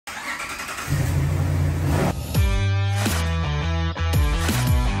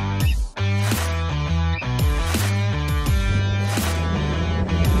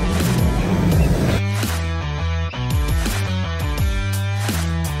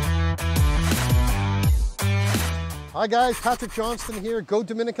Hi guys, Patrick Johnston here, Go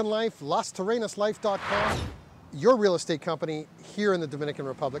Dominican Life, LasTerrenasLife.com, your real estate company here in the Dominican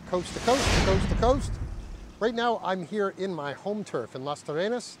Republic, coast to coast, coast to coast. Right now I'm here in my home turf in Las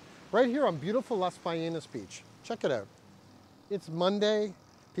Terrenas, right here on beautiful Las Ballenas Beach. Check it out. It's Monday,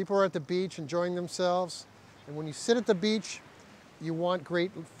 people are at the beach enjoying themselves, and when you sit at the beach, you want great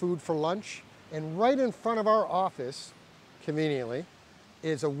food for lunch. And right in front of our office, conveniently,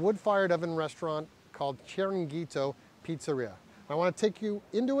 is a wood-fired oven restaurant called Chiringuito Pizzeria. I want to take you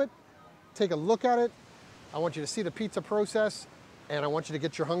into it, take a look at it. I want you to see the pizza process, and I want you to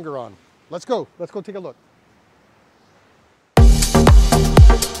get your hunger on. Let's go take a look.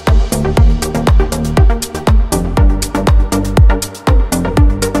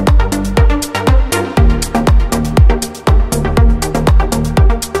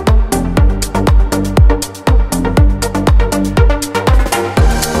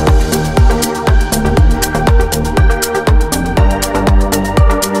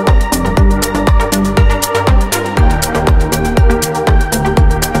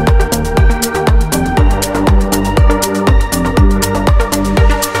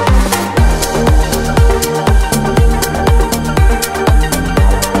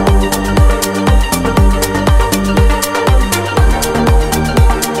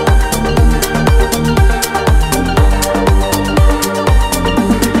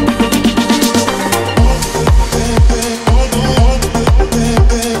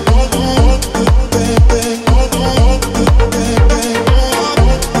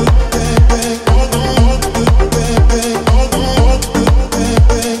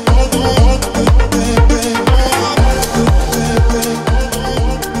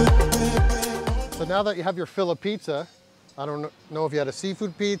 So now that you have your fill of pizza, I don't know if you had a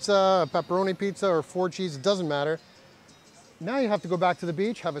seafood pizza, a pepperoni pizza, or 4 cheese, it doesn't matter. Now you have to go back to the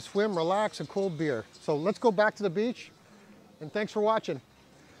beach, have a swim, relax, a cold beer. So let's go back to the beach, and thanks for watching.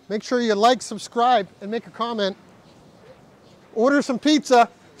 Make sure you like, subscribe, and make a comment. Order some pizza,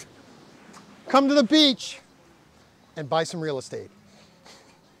 come to the beach, and buy some real estate.